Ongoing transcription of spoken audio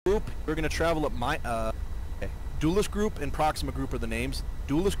we're going to travel up my... okay. Duelist Group and Proxima Group are the names.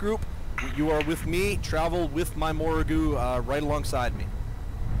 Duelist Group, you are with me. Travel with my Morrigu right alongside me.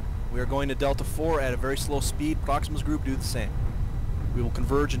 We are going to Delta 4 at a very slow speed. Proxima's Group do the same. We will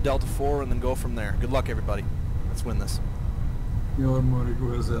converge in Delta 4 and then go from there. Good luck, everybody. Let's win this. Your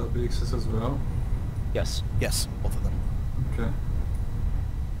Morrigu has LBXs as well? Yes. Yes, both of them. Okay.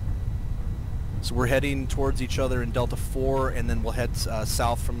 So we're heading towards each other in Delta 4, and then we'll head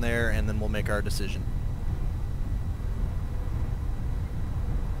south from there, and then we'll make our decision.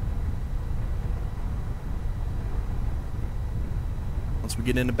 Once we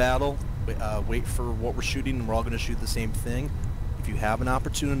get into battle, wait for what we're shooting, and we're all going to shoot the same thing. If you have an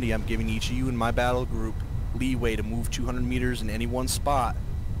opportunity, I'm giving each of you in my battle group leeway to move 200 meters in any one spot,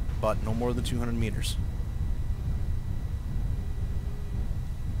 but no more than 200 meters.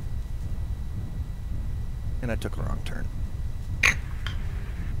 And I took a wrong turn.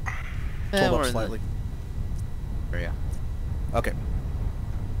 Hold up slightly. Yeah. Okay.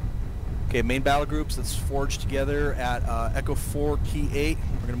 Okay, main battle groups, let's forge together at Echo 4, Key 8.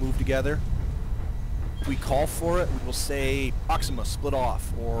 We're going to move together. If we call for it, we will say Proxima split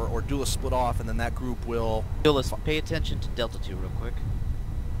off, or Duelist split off, and then that group will... Duelist, pay attention to Delta 2 real quick.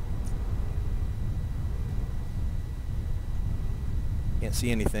 Can't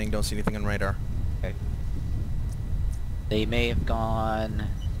see anything, don't see anything on radar. Okay. They may have gone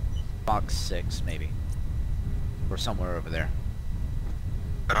box 6, maybe. Or somewhere over there.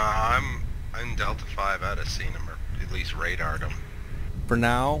 I'm in Delta 5. I'd have seen them, or at least radared them. For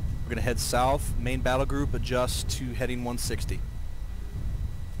now, we're going to head south. Main battle group adjust to heading 160.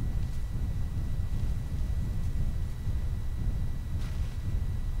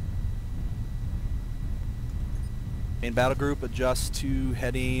 Main battle group adjust to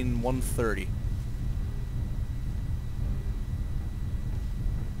heading 130.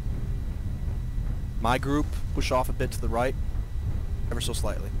 My group push off a bit to the right, ever so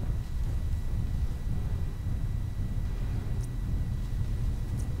slightly.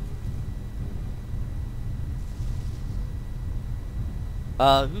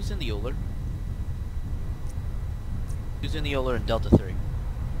 Who's in the Euler? Who's in the Euler in Delta 3?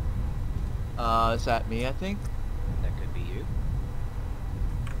 Is that me, I think? That could be you.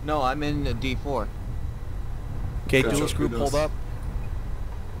 No, I'm in D4. Okay, Gotcha. Duelist group hold up.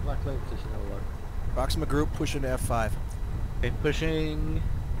 Black lane position alert. Proxima group push into F5. Okay, pushing.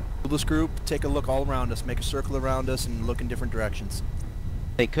 Duelist group, take a look all around us. Make a circle around us and look in different directions.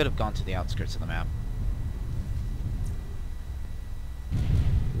 They could have gone to the outskirts of the map.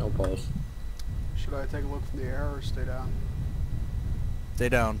 No pause. Should I take a look from the air or stay down? Stay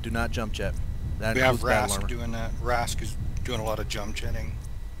down. Do not jump jet. That We have includes battle Rask armor. doing that. Rask is doing a lot of jump jetting.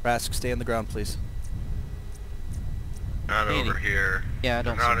 Rask, stay on the ground, please. Not Katie. over here. Yeah, I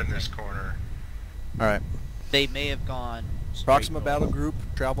don't They're not see in this anything. corner. All right. They may have gone straight Proxima north. battle group,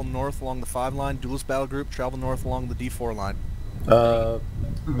 travel north along the 5 line. Duelist battle group, travel north along the D4 line. We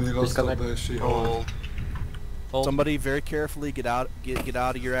lost Disconnect. the She-Hulk. Hold. Hold. Somebody very carefully get out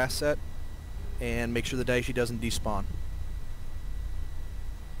of your asset and make sure the Daishi doesn't despawn.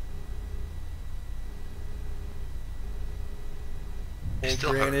 They Hold still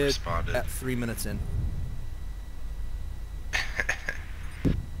haven't granted responded. at 3 minutes in.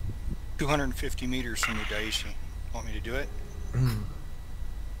 250 meters from the Daiichi. Want me to do it?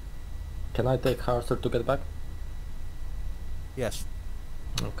 Can I take Harster to get back? Yes.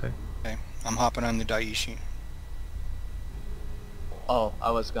 Okay. Okay. I'm hopping on the Daiichi. Oh,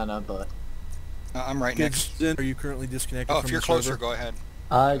 I was gonna, but... I'm right next. Gibson, are you currently disconnected Oh, from if you're the closer, server? go ahead.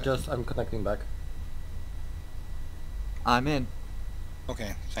 I'm connecting back. I'm in.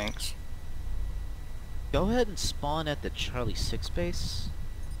 Okay, thanks. Go ahead and spawn at the Charlie 6 base.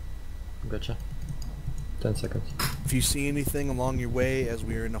 Gotcha. 10 seconds. If you see anything along your way as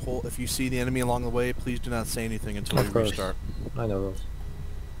we are in the hole, if you see the enemy along the way, please do not say anything until Of we course. restart. I know those.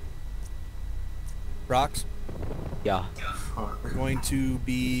 Rocks, Yeah. we're going to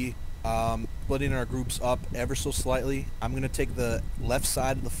be splitting our groups up ever so slightly. I'm going to take the left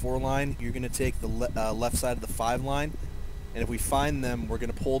side of the 4 line. You're going to take the left side of the 5 line. And if we find them, we're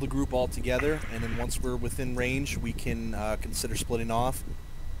going to pull the group all together. And then once we're within range, we can consider splitting off.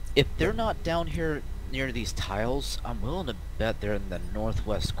 If they're not down here near these tiles, I'm willing to bet they're in the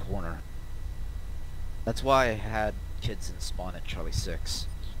northwest corner. That's why I had kids in spawn at Charlie 6.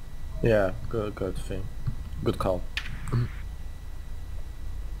 Yeah, good thing. Good call.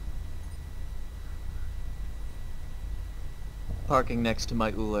 Parking next to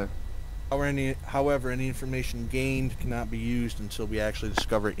my Uller. However, any information gained cannot be used until we actually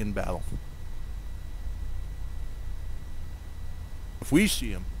discover it in battle. If we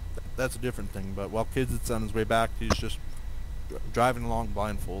see them, that's a different thing. But while Kid's on his way back, he's just driving along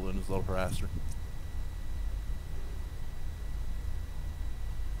blindfolded in his little harasser.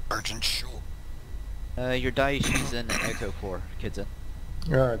 Sergeant Schultz. Your Daishi's in Echo 4, kids in.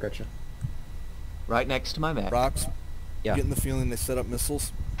 Yeah, I gotcha. Right next to my map. Rocks. Yeah. Getting the feeling they set up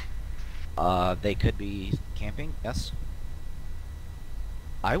missiles. They could be camping, yes.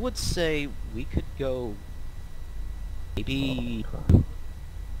 I would say we could go maybe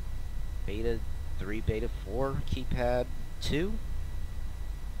Beta 3, Beta 4, keypad 2.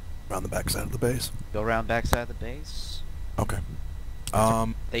 Around the backside of the base. Go around backside of the base. Okay.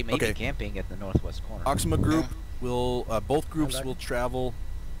 They may be camping at the northwest corner. Proxima group will, both groups will travel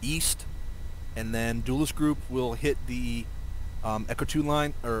east, and then duelist group will hit the Echo 2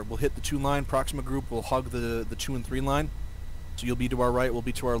 line, or will hit the 2 line. Proxima group will hug the 2 and 3 line. So you'll be to our right, we'll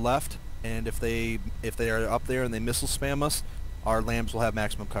be to our left, and if they are up there and they missile spam us, our lambs will have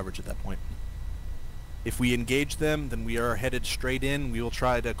maximum coverage at that point. If we engage them, then we are headed straight in. We will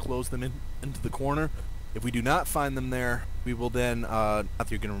try to close them into the corner. If we do not find them there, we will then, not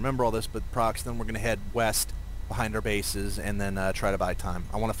that you're going to remember all this, but Prox, then we're going to head west behind our bases and then try to buy time.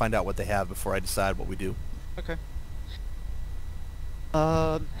 I want to find out what they have before I decide what we do. Okay.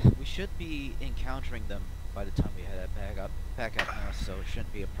 We should be encountering them by the time we head back up north, so it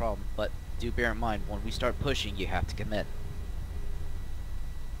shouldn't be a problem. But do bear in mind, when we start pushing, you have to commit.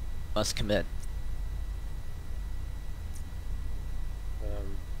 Must commit.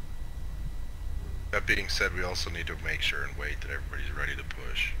 That being said, we also need to make sure and wait that everybody's ready to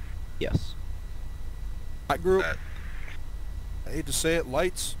push. Yes. That group, That, I hate to say it,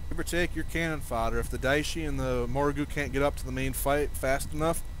 lights, give or take your cannon fodder. If the Daishi and the Morrigu can't get up to the main fight fast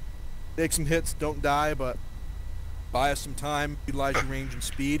enough, take some hits, don't die, but buy us some time, utilize your range and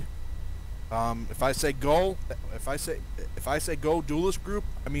speed. If I say go, if I say go duelist group,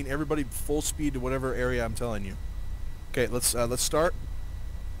 I mean everybody full speed to whatever area I'm telling you. Okay, let's start.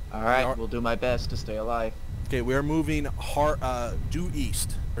 Alright, we'll do my best to stay alive. Okay, we are moving due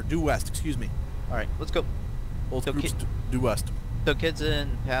east, or due west, excuse me. Alright, let's go. Both So groups due west. So kids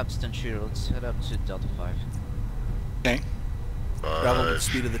in Pabst and Shooter, let's head up to Delta 5. Okay. Travel with the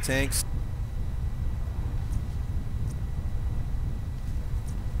speed of the tanks.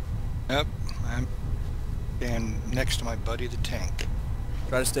 Yep. I'm standing next to my buddy the tank.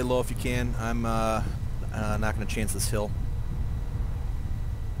 Try to stay low if you can. I'm not going to chance this hill.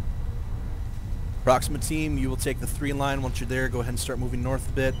 Proxima team, you will take the 3 line. Once you're there, go ahead and start moving north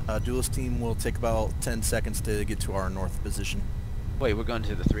a bit. Duelist team will take about 10 seconds to get to our north position. Wait, we're going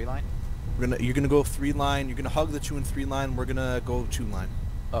to the 3 line? You're gonna go 3 line. You're gonna hug the 2 and 3 line. We're gonna go 2 line.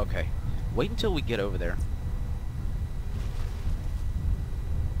 Okay. Wait until we get over there.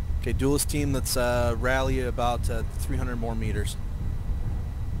 Okay, duelist team, let's rally about 300 more meters.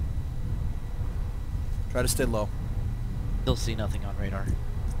 Try to stay low. Still see nothing on radar.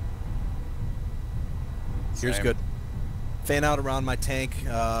 Here's Same. good. Fan out around my tank.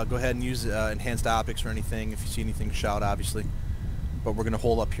 Go ahead and use enhanced optics or anything. If you see anything, shout, obviously. But we're going to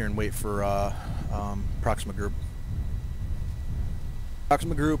hold up here and wait for Proxima Group.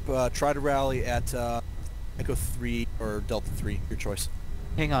 Proxima Group, try to rally at Echo 3 or Delta 3, your choice.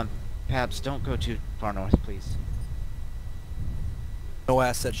 Hang on. Pabst, don't go too far north, please. No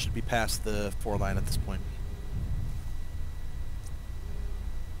assets should be past the 4 line at this point.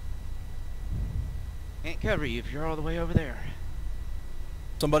 Can't cover you if you're all the way over there.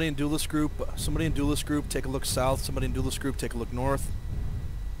 Somebody in Duelist Group, take a look south. Somebody in Duelist Group, take a look north.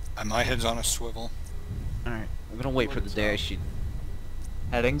 My head's on a swivel. Alright, I'm gonna wait for the day she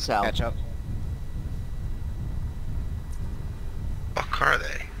Heading south. catch up. fuck are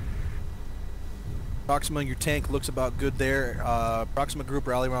they? Proxima, your tank looks about good there. Proxima Group,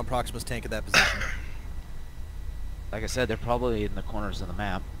 rally around Proxima's tank at that position. Like I said, they're probably in the corners of the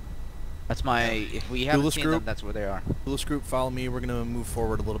map. That's my... If we haven't Duelist seen group? them, that's where they are. Duelist Group, follow me. We're going to move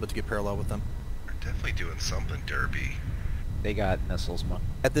forward a little bit to get parallel with them. We're definitely doing something derby. They got missiles.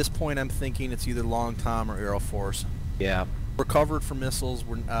 At this point, I'm thinking it's either Long Tom or Aero Force. Yeah. We're covered for missiles.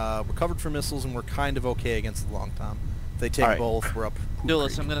 We're covered for missiles, and we're kind of okay against the Long Tom. If they take Alright. both, we're up.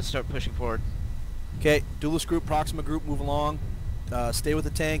 Duelist, I'm gonna start pushing forward. Okay, Duelist Group, Proxima Group, move along. Stay with the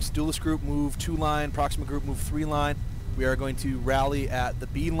tanks. Duelist Group, move 2 line. Proxima Group, move 3 line. We are going to rally at the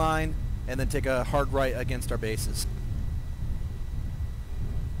B line and then take a hard right against our bases.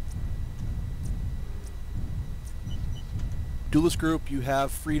 Duelist Group, you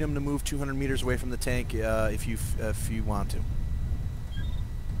have freedom to move 200 meters away from the tank if you want to.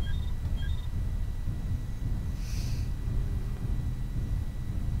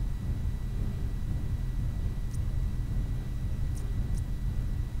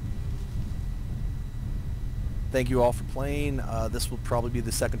 Thank you all for playing. This will probably be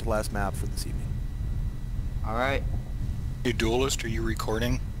the second to last map for this evening. Alright. You duelist, are you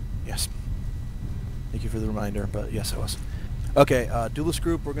recording? Yes. Thank you for the reminder, but yes, I was. Okay, duelist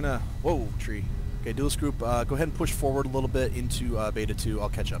group, we're gonna... Whoa, tree. Okay, duelist group, go ahead and push forward a little bit into Beta 2. I'll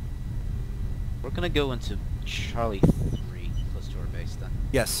catch up. We're gonna go into Charlie 3, close to our base then.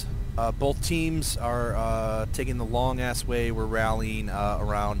 Yes. Both teams are taking the long-ass way. We're rallying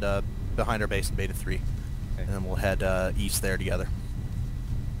around behind our base in Beta 3. Okay. And then we'll head east there together.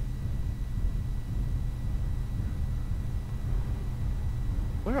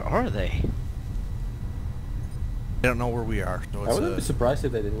 Where are they? They don't know where we are. So I wouldn't be surprised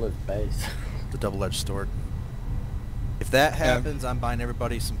if they didn't leave base. The double-edged sword. If that happens, I'm buying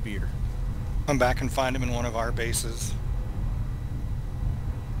everybody some beer. Come back and find them in one of our bases.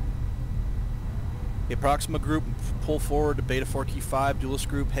 The Proxima group, pull forward to Beta 4 Key 5. Duelist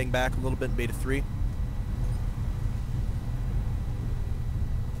group, hang back a little bit in Beta 3.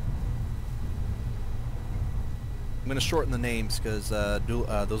 I'm going to shorten the names because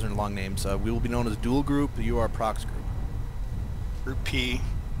those are long names. We will be known as Duel Group. You are Prox Group. Group P.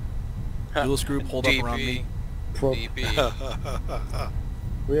 Duelist group, hold up around me.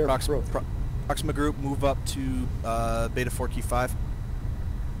 We are Proxima group, move up to Beta 4 Key 5.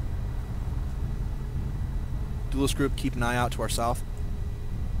 Duelist group, keep an eye out to our south.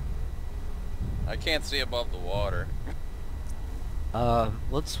 I can't see above the water.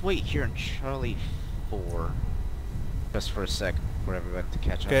 Let's wait here in Charlie 4. Just for a sec for everyone to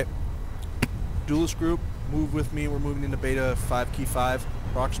catch up. Okay. Duelist group, move with me. We're moving into Beta 5 Key 5.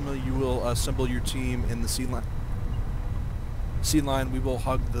 Proxima, you will assemble your team in the C line. C line, we will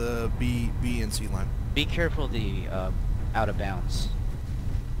hug the B and C line. Be careful of the out of bounds.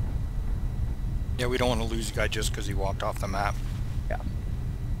 Yeah, we don't want to lose a guy just because he walked off the map. Yeah.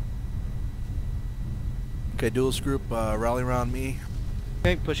 Okay, duelist group, rally around me.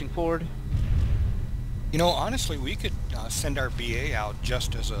 Okay, pushing forward. You know, honestly, we could send our BA out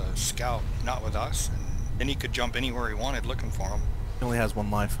just as a scout, not with us, and then he could jump anywhere he wanted looking for him. He only has one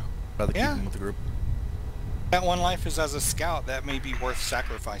life. Rather keep him with the group. That one life is as a scout. That may be worth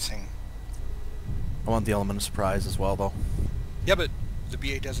sacrificing. I want the element of surprise as well, though. Yeah, but the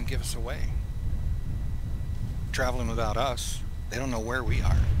BA doesn't give us away. Traveling without us, they don't know where we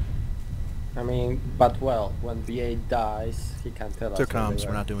are. I mean, but well, when BA dies, he can't tell us. Here comes,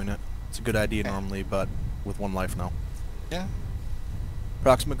 we're not doing it. It's a good idea normally, but with one life now. Yeah.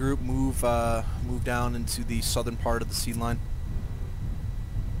 Proxima group, move down into the southern part of the sea line.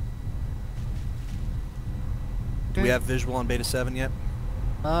 Do we have visual on Beta 7 yet?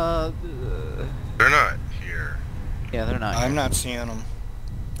 They're not here. Yeah, they're not. I'm not seeing them.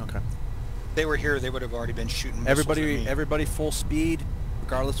 Okay. If they were here, they would have already been shooting missiles at me. Everybody full speed,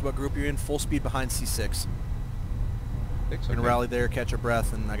 regardless of what group you're in, full speed behind C6. We're gonna rally there, catch our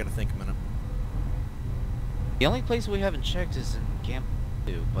breath, and I gotta think a minute. The only place we haven't checked is in Camp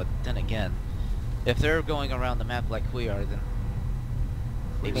 2, but then again, if they're going around the map like we are, then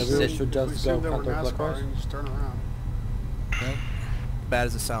maybe we should just go counterclockwise. Just turn around. Yep. Bad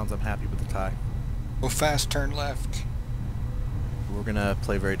as it sounds, I'm happy with the tie. Go fast, turn left. We're gonna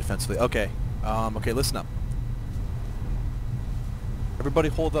play very defensively. Okay. Okay, listen up. Everybody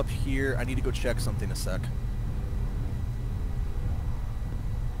hold up here. I need to go check something a sec.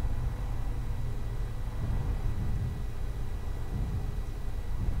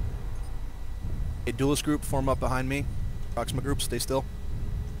 A duelist group, form up behind me. Proxima group, stay still.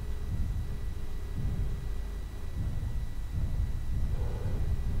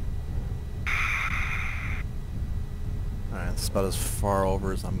 Alright, that's about as far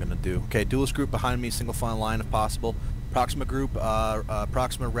over as I'm gonna do. Okay, duelist group behind me, single file line if possible. Proxima group,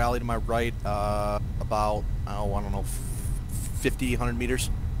 Proxima rally to my right, about, oh, I don't know, 50, 100 meters.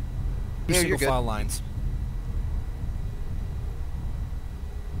 Two single file lines.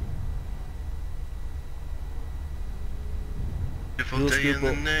 Day in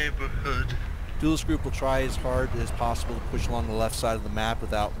the neighborhood. Duelist group will try as hard as possible to push along the left side of the map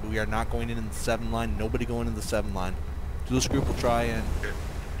without, we are not going in the 7 line, nobody going in the 7 line. Duelist group will try and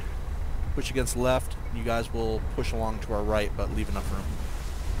push against the left, you guys will push along to our right, but leave enough room.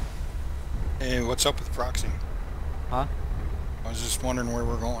 Hey, what's up with Proxy? Huh? I was just wondering where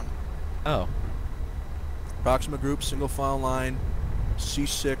we're going. Oh. Proxima group, single file line,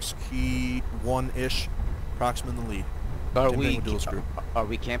 C6, key 1-ish, Proxima in the lead. Are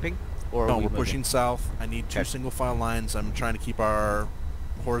we camping? Or no, are we we're moving? pushing south. I need 2 single file lines. I'm trying to keep our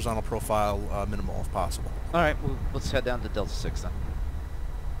horizontal profile minimal if possible. Alright, well, let's head down to Delta 6 then.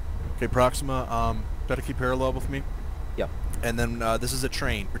 Okay, Proxima, try to keep parallel with me. Yep. And then this is a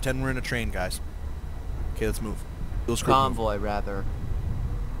train. Pretend we're in a train, guys. Okay, let's move. Duelist group, move. Convoy, rather.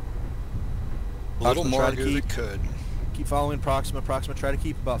 A little Proxima, more try to if it could. Keep following Proxima. Proxima, try to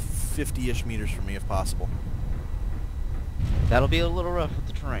keep about 50-ish meters from me if possible. That'll be a little rough with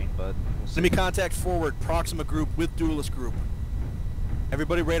the terrain, but we'll see. Enemy contact forward. Proxima group with Duelist group.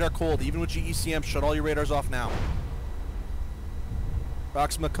 Everybody radar cold. Even with GECM, shut all your radars off now.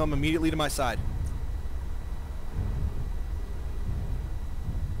 Proxima, come immediately to my side.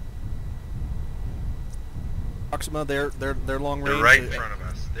 Proxima, they're long range. They're right in front of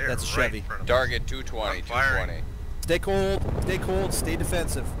us. They're That's right Chevy. in front of us. Target 220, I'm firing. 220. Stay cold, stay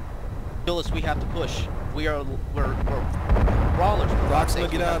defensive. Duelist, we have to push. We're brawlers. Proxima,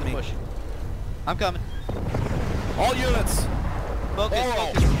 get on me. Push. I'm coming. All units, Focus, oral.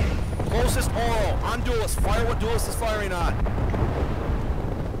 focus. Closest oral, on Duelist. Fire what Duelist is firing on.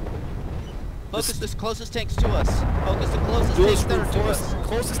 Focus the closest tanks to us. Focus the closest Duelist tanks that group, are to us.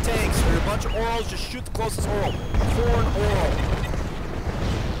 closest tanks. There are a bunch of orals, just shoot the closest oral. Corn oral.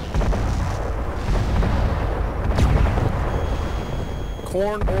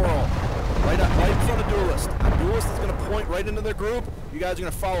 Corn oral. Right in front of Duelist. Duelist is going to point right into their group. You guys are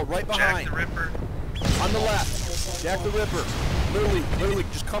going to follow right behind. Jack the Ripper. On the left. Jack the Ripper. Literally,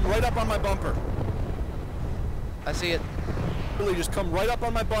 just come right up on my bumper. I see it. Literally, just come right up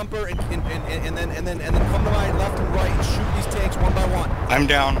on my bumper and then come to my left and right and shoot these tanks one by one. I'm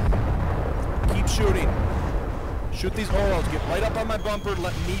down. Keep shooting. Shoot these orals. Get right up on my bumper.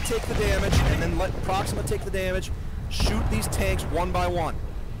 Let me take the damage, and then let Proxima take the damage. Shoot these tanks one by one.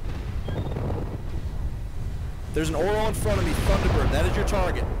 There's an oral in front of me, Thunderbird. That is your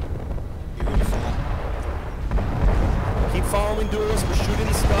target. Beautiful. Keep following Duelist. We're shooting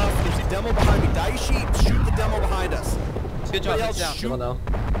the stuff. There's a demo behind me. Daishi, shoot the demo behind us. Good job. Everybody else Down. shoot. Now.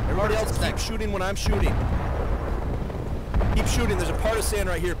 Everybody else keep shooting when I'm shooting. Keep shooting. There's a partisan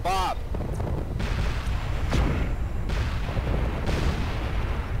right here. Bob.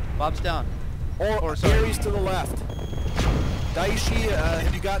 Bob's down. Or Aries to the left. Daishi,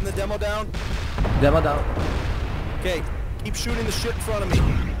 have you gotten the demo down? Demo down. Okay, keep shooting the shit in front of me.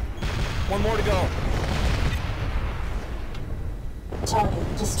 One more to go.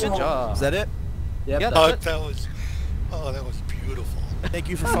 Good job. Is that it? Yep. Yeah, that's that's it. That was beautiful. Thank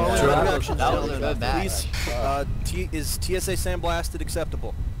you for following Sure. our directions, That was gentlemen. bad. Please, is TSA sandblasted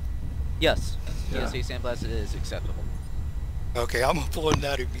acceptable? Yes. Yeah. TSA sandblasted is acceptable. Okay, I'm uploading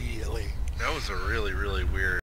that immediately. That was a really, really weird